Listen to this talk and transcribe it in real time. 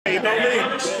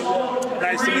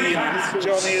Nice to meet you,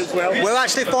 Johnny, as well. We're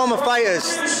actually former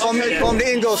fighters from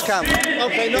the Ingles camp in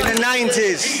the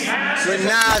 90s with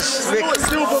Nas, Rick.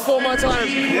 Still before my time.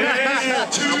 Yeah.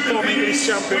 I'm former English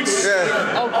champion.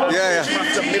 Yeah.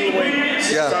 Master middleweight.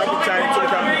 Yeah. So I've retired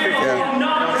 2015. Yeah.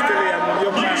 I'm still here. I'm a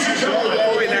young man.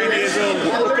 49 years old.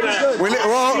 Look at that.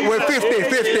 We're 50. We're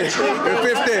 50.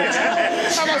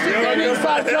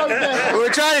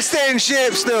 We're trying to stay in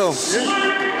shape still.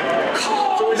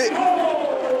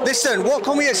 Listen, what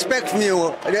can we expect from you?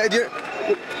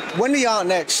 When are you out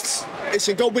next? It's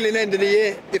a God willing end of the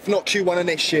year, if not Q1 of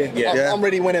next year. I'm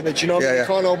ready whenever, do you know what I mean? You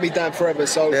can't hold me down forever,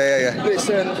 so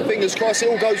listen, fingers crossed it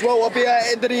all goes well. I'll be at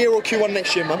end of the year or Q1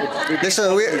 next year, man.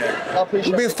 Listen,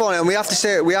 we've been fun, and we have to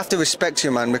say, we have to respect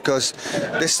you, man, because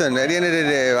listen, at the end of the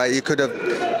day, right, you could have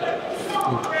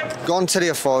gone to the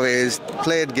authorities,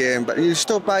 played game, but you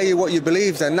stood by what you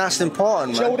believed, and that's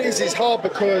important, man. You know what it is? It's hard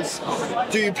because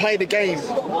do you play the game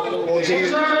or do you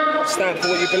stand for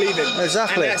what you believe in?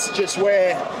 Exactly. And that's just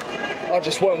where I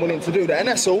just weren't willing to do that, and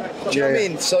that's all. Do you know what I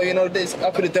mean? So, you know,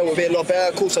 I could have dealt with it a lot better.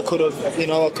 Of course, I could have, you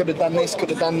know, I could have done this, could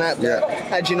have done that. But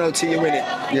how do you know till you're in it?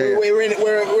 We're in it.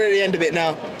 We're at the end of it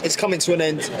now. It's coming to an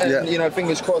end, and you know,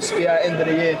 fingers crossed, be at end of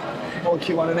the year or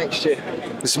Q1 of next year.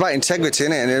 It's about integrity,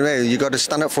 innit? And you got to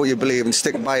stand up for what you believe and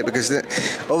stick by it, because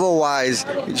otherwise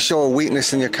you show a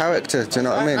weakness in your character. Do you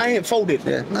know what I mean? I ain't folded.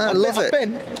 Yeah, no, I love it.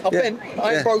 I've been.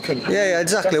 I ain't broken. Yeah,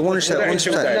 exactly. 100%.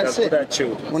 That's it.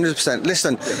 100%.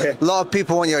 Listen, a lot of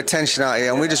people want your attention out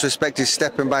here, and we just respect you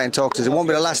stepping by and talking to us. It won't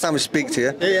be the last time we speak to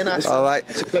you. Yeah, nice. All right.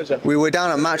 It's a pleasure. We were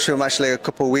down at Matchroom actually a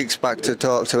couple of weeks back to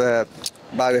talk to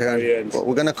Barry Hearn, but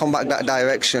we're going to come back that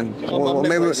direction. We'll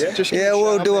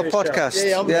do a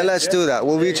podcast. Yeah, let's do that.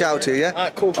 We'll reach out to you,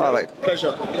 yeah? Cool. All right. Pleasure.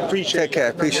 Appreciate it. Take care.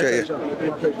 Appreciate you.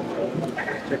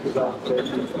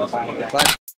 Bye.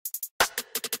 Bye.